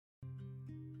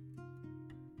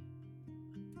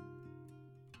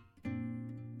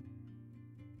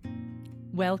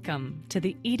Welcome to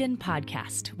the Eden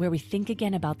Podcast, where we think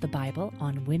again about the Bible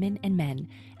on women and men,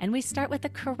 and we start with a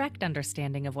correct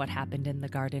understanding of what happened in the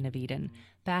Garden of Eden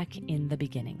back in the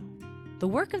beginning. The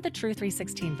work of the True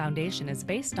 316 Foundation is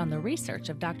based on the research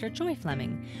of Dr. Joy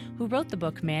Fleming, who wrote the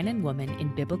book Man and Woman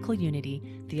in Biblical Unity,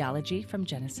 Theology from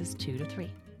Genesis 2 to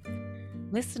 3.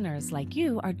 Listeners like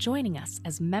you are joining us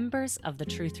as members of the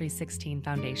True 316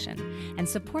 Foundation and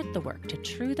support the work to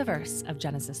true the verse of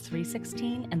Genesis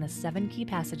 3:16 and the 7 key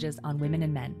passages on women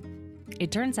and men.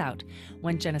 It turns out,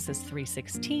 when Genesis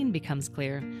 3:16 becomes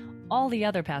clear, all the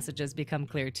other passages become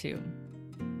clear too.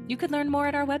 You can learn more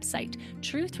at our website,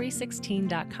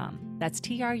 true316.com. That's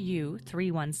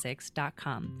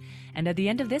TRU316.com. And at the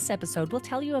end of this episode, we'll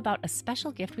tell you about a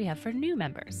special gift we have for new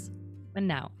members. And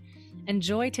now,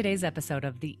 enjoy today's episode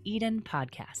of the Eden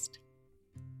Podcast.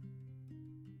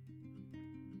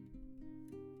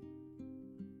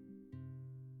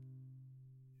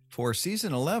 For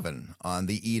Season 11 on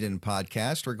the Eden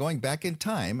Podcast, we're going back in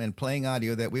time and playing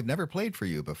audio that we've never played for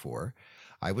you before.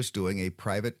 I was doing a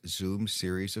private Zoom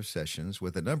series of sessions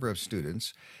with a number of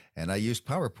students, and I used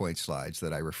PowerPoint slides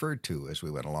that I referred to as we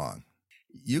went along.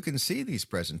 You can see these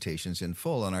presentations in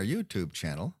full on our YouTube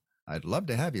channel. I'd love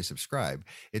to have you subscribe.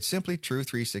 It's simply True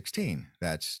 316.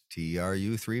 That's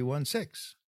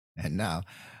TRU316. And now,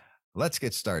 let's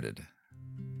get started.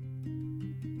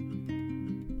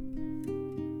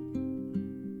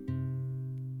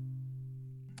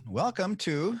 Welcome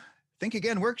to Think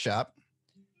Again Workshop.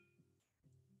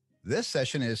 This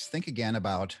session is Think Again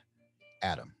about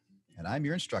Adam. And I'm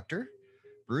your instructor,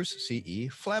 Bruce C.E.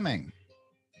 Fleming.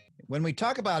 When we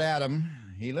talk about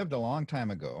Adam, he lived a long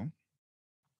time ago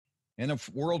in a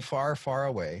world far, far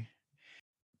away.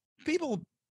 People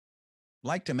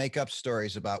like to make up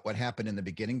stories about what happened in the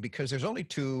beginning because there's only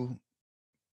 2,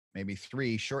 maybe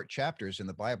 3 short chapters in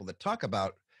the Bible that talk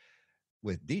about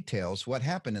with details what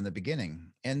happened in the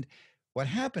beginning. And what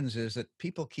happens is that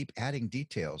people keep adding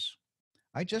details.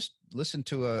 I just listened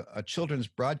to a children's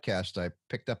broadcast I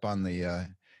picked up on the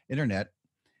internet,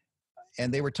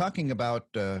 and they were talking about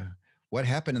what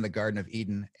happened in the Garden of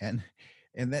Eden, and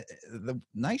that the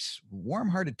nice,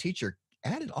 warm-hearted teacher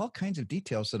added all kinds of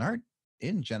details that aren't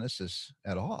in Genesis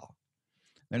at all.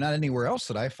 They're not anywhere else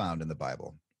that I found in the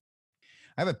Bible.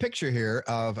 I have a picture here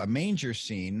of a manger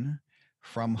scene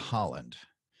from Holland.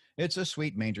 It's a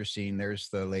sweet manger scene. There's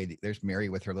the lady, there's Mary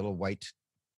with her little white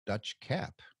Dutch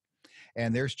cap.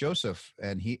 And there's Joseph,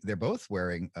 and they're both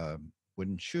wearing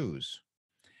wooden shoes.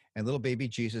 And little baby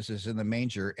Jesus is in the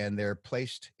manger, and they're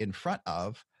placed in front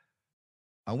of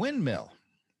a windmill.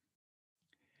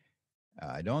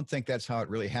 I don't think that's how it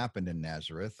really happened in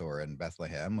Nazareth or in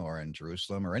Bethlehem or in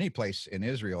Jerusalem or any place in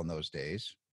Israel in those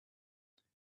days.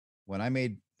 When I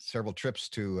made several trips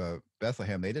to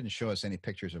Bethlehem, they didn't show us any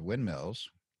pictures of windmills.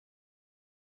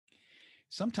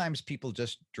 Sometimes people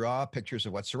just draw pictures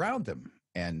of what's around them.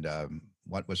 And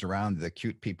what was around the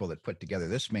cute people that put together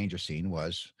this manger scene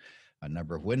was a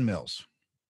number of windmills.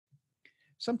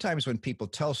 Sometimes when people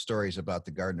tell stories about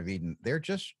the Garden of Eden, they're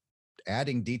just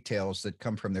adding details that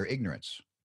come from their ignorance.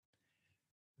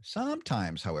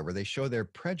 Sometimes, however, they show their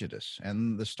prejudice.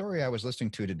 And the story I was listening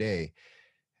to today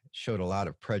showed a lot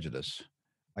of prejudice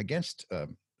against,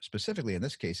 specifically in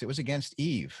this case, it was against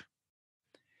Eve.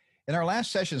 In our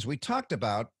last sessions, we talked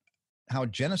about how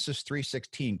Genesis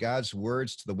 3:16, God's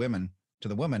words to the woman,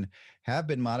 have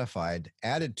been modified,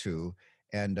 added to,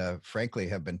 and frankly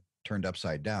have been turned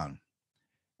upside down.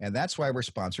 And that's why we're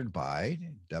sponsored by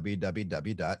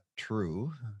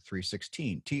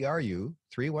www.true316,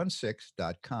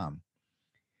 TRU316.com.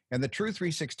 And the True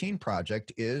 316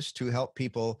 project is to help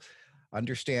people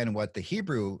understand what the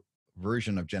Hebrew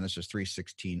version of Genesis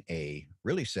 3:16a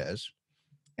really says,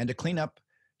 and to clean up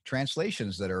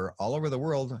translations that are all over the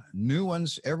world, new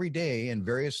ones every day in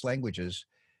various languages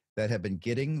that have been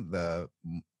getting the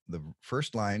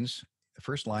first line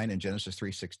in Genesis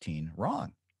 3:16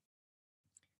 wrong.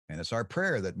 And it's our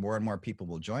prayer that more and more people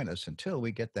will join us until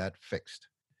we get that fixed.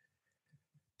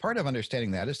 Part of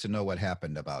understanding that is to know what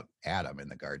happened about Adam in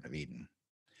the Garden of Eden.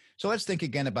 So let's think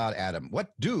again about Adam.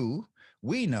 What do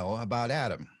we know about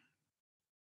Adam?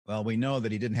 Well, we know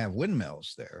that he didn't have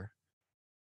windmills there.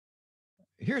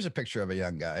 Here's a picture of a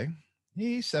young guy.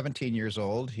 He's 17 years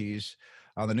old. He's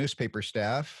on the newspaper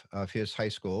staff of his high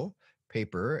school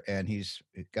paper, and he's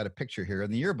got a picture here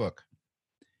in the yearbook.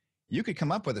 You could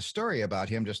come up with a story about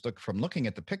him just looking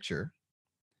at the picture,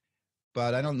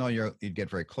 but I don't know you'd get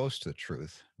very close to the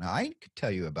truth. Now, I could tell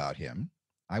you about him.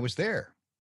 I was there.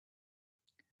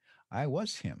 I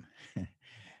was him.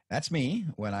 That's me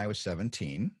when I was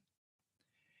 17.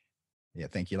 Yeah,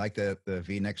 think you like the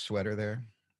V-neck sweater there?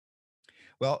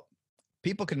 Well,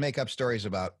 people can make up stories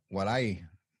about what I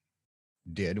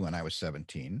did when I was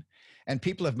 17, and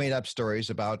people have made up stories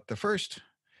about the first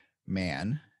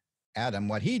man, Adam,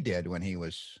 what he did when he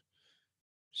was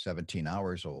 17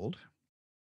 hours old.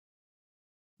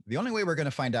 The only way we're going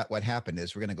to find out what happened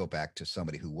is we're going to go back to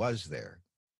somebody who was there.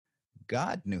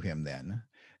 God knew him then.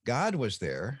 God was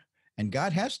there, and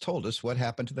God has told us what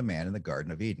happened to the man in the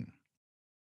Garden of Eden.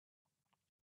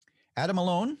 Adam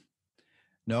alone?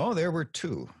 No, there were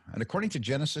two. And according to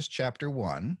Genesis chapter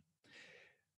 1,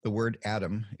 the word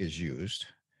Adam is used.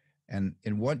 And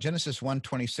in Genesis 1,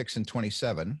 26 and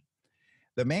 27,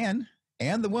 the man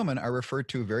and the woman are referred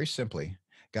to very simply.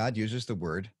 God uses the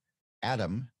word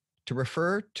Adam to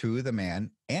refer to the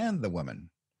man and the woman.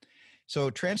 So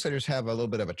translators have a little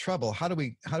bit of a trouble. How do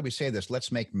we say this?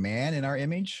 Let's make man in our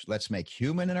image. Let's make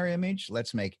human in our image.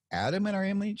 Let's make Adam in our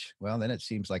image. Well, then it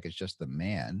seems like it's just the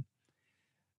man.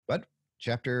 But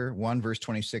chapter 1, verse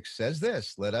 26 says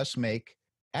this, let us make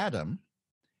Adam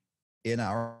in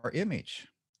our image.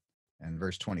 And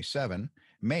verse 27,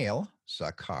 male,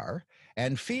 Sakar,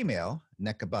 and female,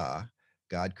 Nekabah,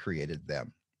 God created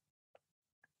them.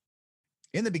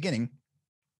 In the beginning,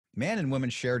 man and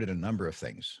woman shared in a number of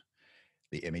things.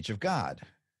 The image of God,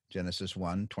 Genesis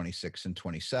 1, 26 and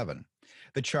 27.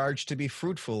 The charge to be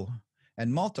fruitful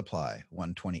and multiply,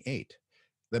 1:28.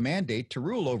 The mandate to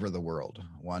rule over the world,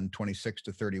 1:26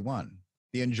 to 31.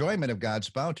 The enjoyment of God's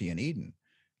bounty in Eden,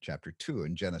 chapter 2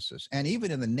 in Genesis. And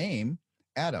even in the name,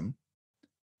 Adam,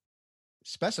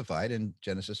 specified in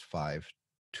Genesis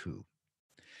 5:2.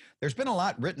 There's been a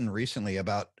lot written recently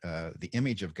about the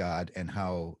image of God and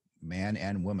how man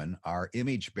and woman are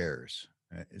image bearers.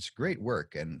 It's great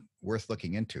work and worth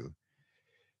looking into.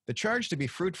 The charge to be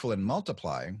fruitful and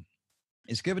multiply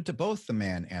is given to both the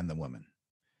man and the woman.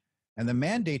 And the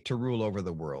mandate to rule over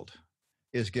the world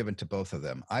is given to both of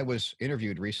them. I was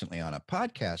interviewed recently on a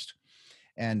podcast,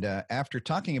 and after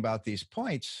talking about these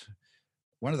points,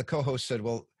 one of the co-hosts said,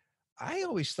 well, I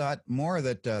always thought more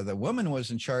that the woman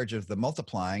was in charge of the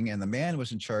multiplying and the man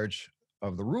was in charge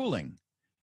of the ruling.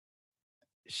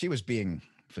 She was being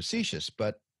facetious,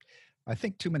 but I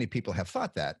think too many people have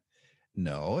thought that.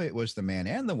 No, it was the man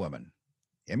and the woman.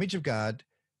 Image of God,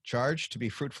 charged to be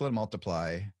fruitful and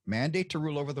multiply, mandate to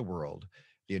rule over the world,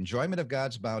 the enjoyment of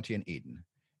God's bounty in Eden,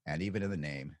 and even in the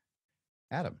name,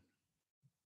 Adam.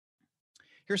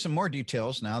 Here's some more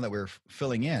details now that we're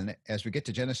filling in. As we get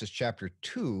to Genesis chapter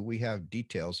 2, we have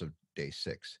details of day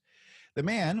 6. The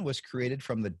man was created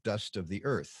from the dust of the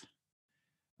earth.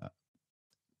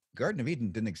 Garden of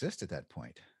Eden didn't exist at that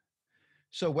point.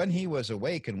 So when he was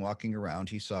awake and walking around,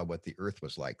 he saw what the earth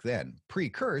was like then.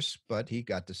 Pre-curse, but he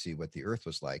got to see what the earth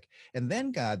was like. And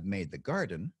then God made the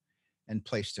garden and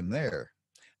placed him there.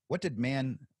 What did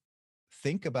man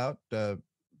think about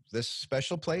this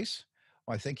special place?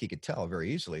 Well, I think he could tell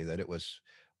very easily that it was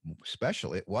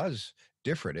special. It was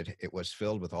different. It was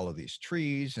filled with all of these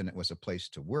trees, and it was a place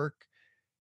to work.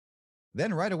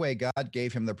 Then right away, God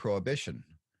gave him the prohibition.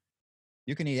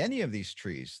 You can eat any of these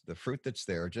trees, the fruit that's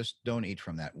there, just don't eat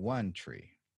from that one tree.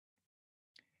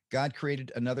 God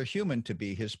created another human to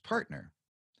be his partner,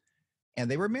 and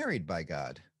they were married by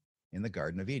God in the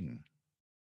Garden of Eden.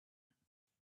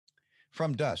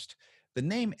 From dust. The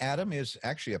name Adam is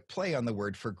actually a play on the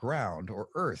word for ground or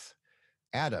earth.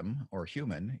 Adam, or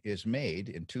human, is made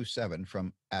in 2:7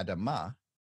 from Adamah,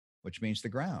 which means the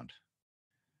ground.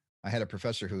 I had a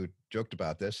professor who joked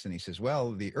about this, and he says,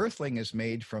 well, the earthling is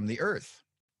made from the earth.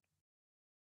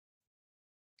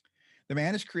 The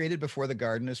man is created before the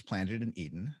garden is planted in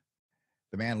Eden.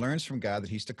 The man learns from God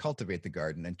that he's to cultivate the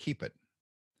garden and keep it.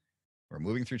 We're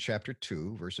moving through chapter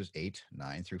 2, verses 8,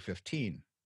 9 through 15.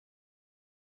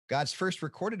 God's first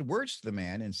recorded words to the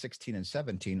man in 16 and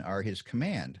 17 are his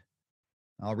command.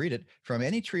 I'll read it. From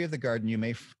any tree of the garden you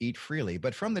may eat freely,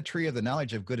 but from the tree of the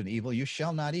knowledge of good and evil you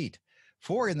shall not eat.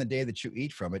 For in the day that you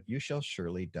eat from it, you shall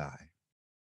surely die.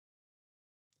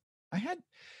 I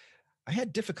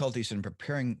had difficulties in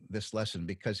preparing this lesson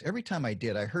because every time I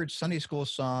did, I heard Sunday school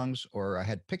songs, or I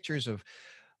had pictures of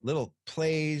little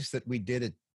plays that we did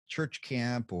at church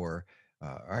camp, or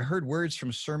I heard words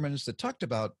from sermons that talked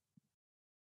about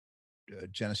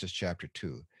Genesis chapter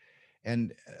 2.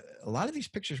 And a lot of these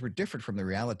pictures were different from the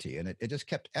reality, and it just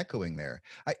kept echoing there.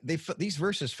 These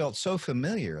verses felt so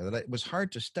familiar that it was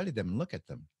hard to study them and look at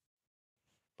them.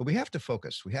 But we have to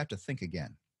focus. We have to think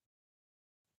again.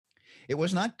 It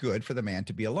was not good for the man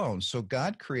to be alone, so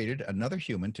God created another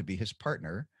human to be his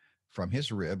partner from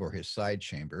his rib or his side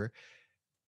chamber.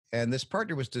 And this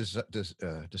partner was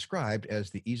described as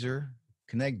the Ezer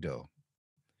Kenegdo.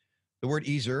 The word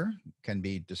Ezer can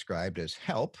be described as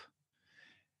help,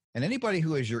 And anybody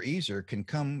who is your ezer can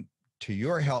come to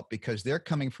your help because they're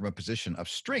coming from a position of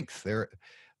strength.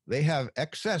 They have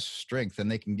excess strength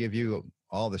and they can give you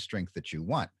all the strength that you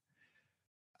want.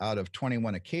 Out of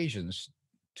 21 occasions,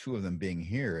 2 of them being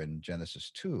here in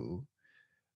Genesis 2,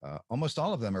 almost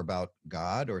all of them are about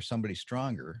God or somebody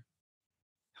stronger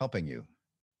helping you.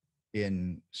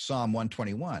 In Psalm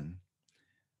 121,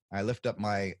 I lift up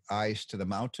my eyes to the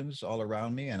mountains all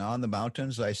around me, and on the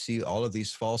mountains I see all of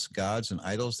these false gods and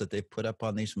idols that they put up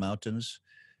on these mountains,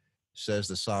 says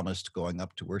the psalmist going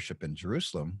up to worship in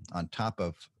Jerusalem on top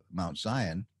of Mount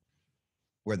Zion,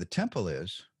 where the temple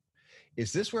is.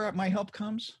 Is this where my help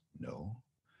comes? No.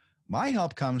 My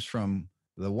help comes from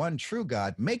the one true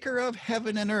God, maker of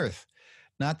heaven and earth,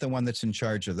 not the one that's in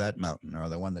charge of that mountain or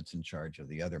the one that's in charge of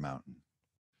the other mountain.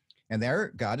 And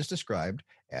there, God is described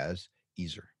as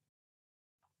Ezer.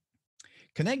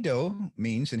 Kenegdo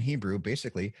means in Hebrew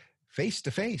basically face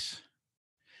to face.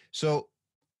 So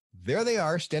there they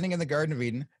are standing in the Garden of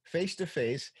Eden, face to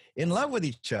face, in love with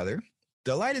each other,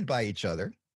 delighted by each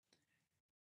other.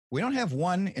 We don't have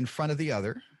one in front of the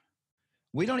other.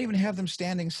 We don't even have them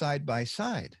standing side by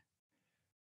side.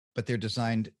 But they're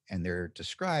designed and they're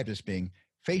described as being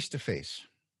face to face.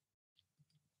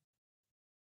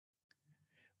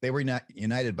 They were not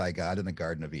united by God in the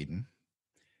Garden of Eden.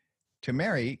 To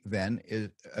marry, then,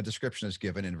 a description is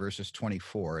given in verses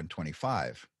 24 and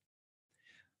 25.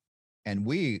 And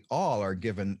we all are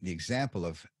given the example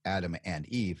of Adam and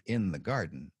Eve in the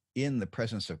garden, in the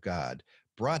presence of God,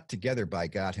 brought together by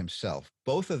God himself.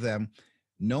 Both of them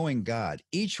knowing God.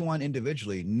 Each one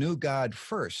individually knew God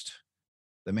first.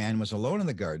 The man was alone in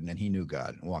the garden and he knew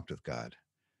God and walked with God.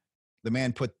 The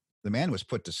man was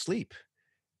put to sleep.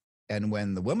 And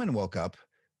when the woman woke up,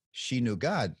 she knew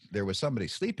God. There was somebody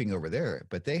sleeping over there,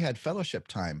 but they had fellowship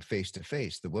time face to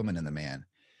face, the woman and the man.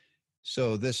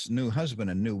 So this new husband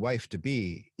and new wife to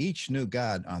be, each knew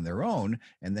God on their own,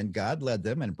 and then God led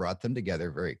them and brought them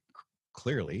together very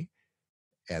clearly,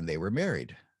 and they were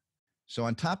married. So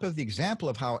on top of the example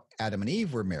of how Adam and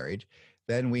Eve were married,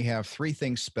 then we have 3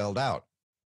 things spelled out.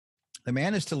 The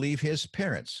man is to leave his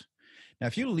parents. Now,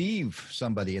 if you leave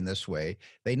somebody in this way,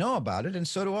 they know about it, and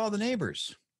so do all the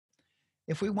neighbors.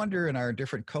 If we wonder in our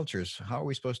different cultures, how are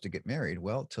we supposed to get married?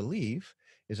 Well, to leave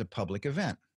is a public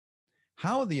event.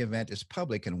 How the event is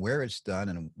public and where it's done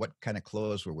and what kind of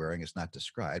clothes we're wearing is not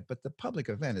described, but the public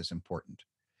event is important.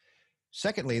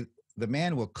 Secondly, the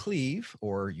man will cleave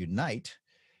or unite.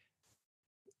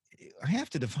 I have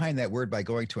to define that word by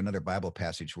going to another Bible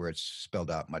passage where it's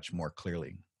spelled out much more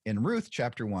clearly. In Ruth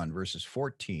chapter 1, verses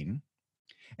 14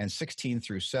 and 16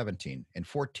 through 17. In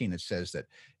 14, it says that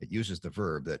it uses the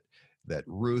verb that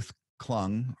Ruth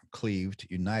clung, cleaved,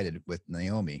 united with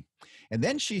Naomi. And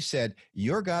then she said,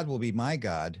 your God will be my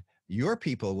God, your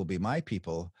people will be my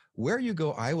people. Where you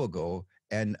go, I will go,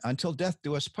 and until death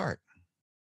do us part.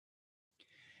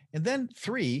 And then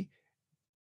 3,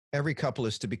 every couple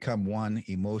is to become one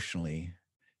emotionally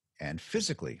and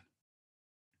physically.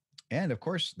 And of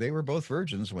course, they were both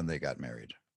virgins when they got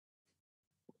married.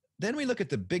 Then we look at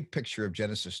the big picture of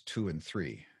Genesis 2 and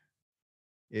 3.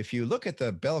 If you look at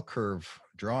the bell curve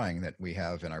drawing that we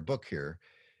have in our book here,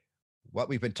 what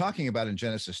we've been talking about in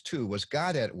Genesis 2 was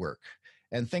God at work.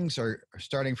 And things are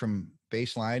starting from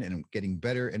baseline and getting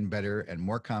better and better and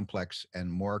more complex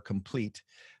and more complete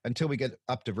until we get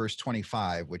up to verse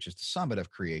 25, which is the summit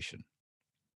of creation.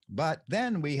 But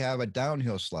then we have a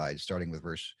downhill slide starting with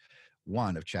verse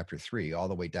 1 of chapter 3 all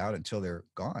the way down until they're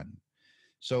gone.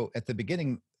 So at the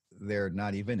beginning, they're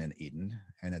not even in Eden.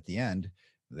 And at the end,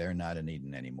 they're not in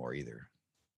Eden anymore either.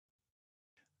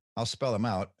 I'll spell them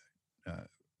out.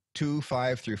 2,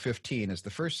 5 through 15 is the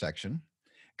first section.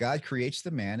 God creates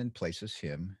the man and places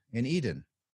him in Eden.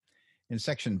 In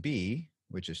section B,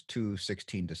 which is 2,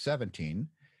 16 to 17,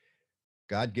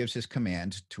 God gives his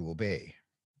command to obey.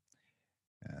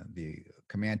 The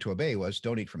command to obey was,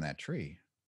 don't eat from that tree.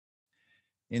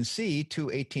 In C, 2,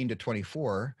 18 to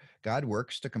 24, God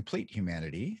works to complete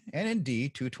humanity. And in D,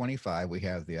 2, 25, we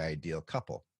have the ideal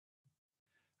couple.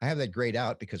 I have that grayed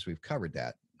out because we've covered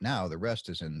that. Now the rest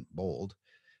is in bold.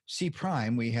 C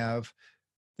prime, we have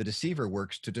the deceiver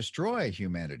works to destroy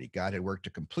humanity. God had worked to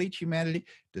complete humanity.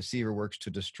 Deceiver works to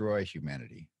destroy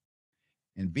humanity.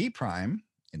 In B prime,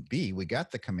 in B, we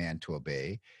got the command to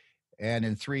obey. And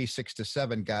in 3, 6 to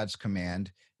 7, God's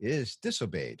command is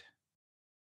disobeyed.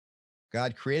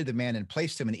 God created the man and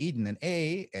placed him in Eden in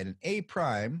A, and in A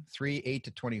prime, 3, 8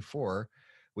 to 24,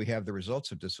 we have the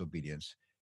results of disobedience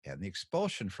and the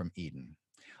expulsion from Eden.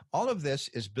 All of this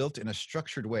is built in a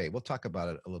structured way. We'll talk about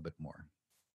it a little bit more.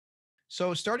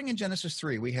 So starting in Genesis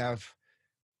 3, we have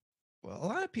Well, a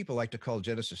lot of people like to call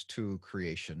Genesis 2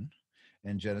 creation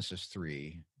and Genesis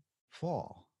 3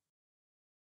 fall.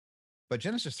 But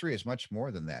Genesis 3 is much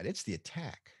more than that. It's the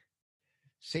attack.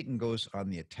 Satan goes on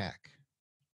the attack.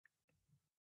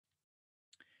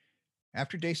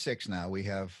 After day 6 now, we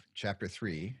have chapter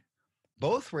 3.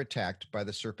 Both were attacked by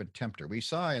the serpent tempter. We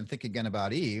saw and think again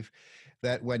about Eve,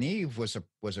 that when Eve was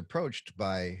approached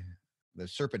by the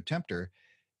serpent tempter,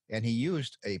 and he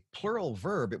used a plural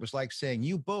verb, it was like saying,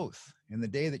 you both, in the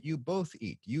day that you both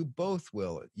eat, you both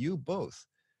will, you both.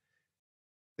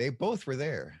 They both were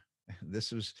there.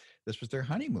 This was their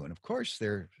honeymoon. Of course,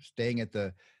 they're staying at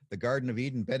the Garden of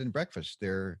Eden bed and breakfast.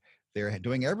 They're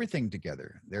doing everything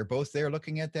together. They're both there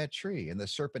looking at that tree, and the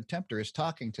serpent tempter is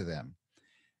talking to them.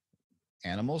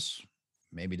 Animals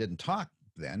maybe didn't talk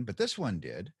then, but this one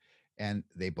did, and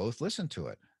they both listened to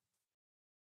it.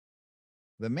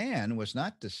 The man was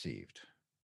not deceived,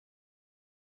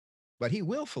 but he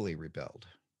willfully rebelled.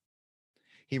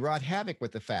 He wrought havoc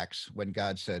with the facts when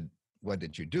God said, "What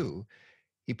did you do?"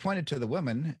 He pointed to the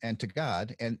woman and to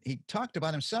God, and he talked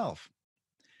about himself.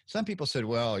 Some people said,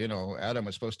 well, Adam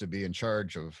was supposed to be in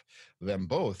charge of them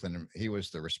both, and he was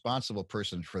the responsible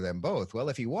person for them both. Well,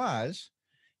 if he was,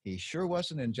 he sure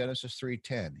wasn't in Genesis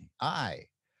 3:10. I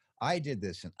did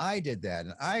this, and I did that,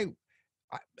 and I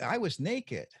was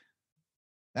naked.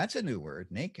 That's a new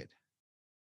word, naked.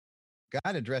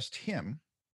 God addressed him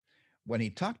when he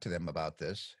talked to them about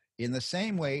this in the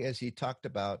same way as he talked to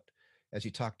the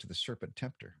serpent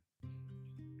tempter.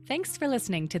 Thanks for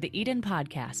listening to the Eden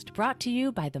Podcast, brought to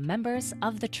you by the members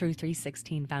of the True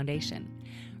 316 Foundation.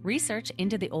 Research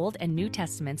into the Old and New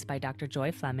Testaments by Dr.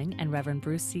 Joy Fleming and Reverend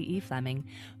Bruce C.E. Fleming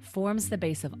forms the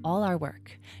base of all our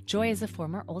work. Joy is a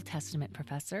former Old Testament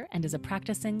professor and is a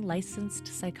practicing licensed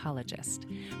psychologist.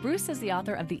 Bruce is the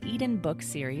author of the Eden Book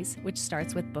series, which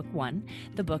starts with Book 1,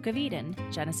 the Book of Eden,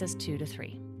 Genesis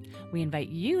 2-3. We invite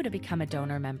you to become a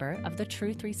donor member of the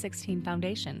True 316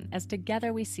 Foundation, as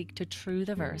together we seek to true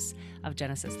the verse of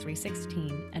Genesis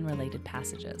 3:16 and related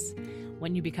passages.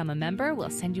 When you become a member, we'll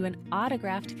send you an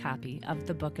autographed copy of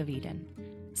the Book of Eden.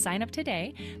 Sign up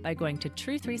today by going to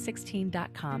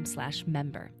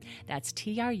true316.com/member. That's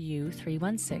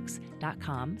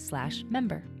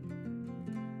TRU316.com/member.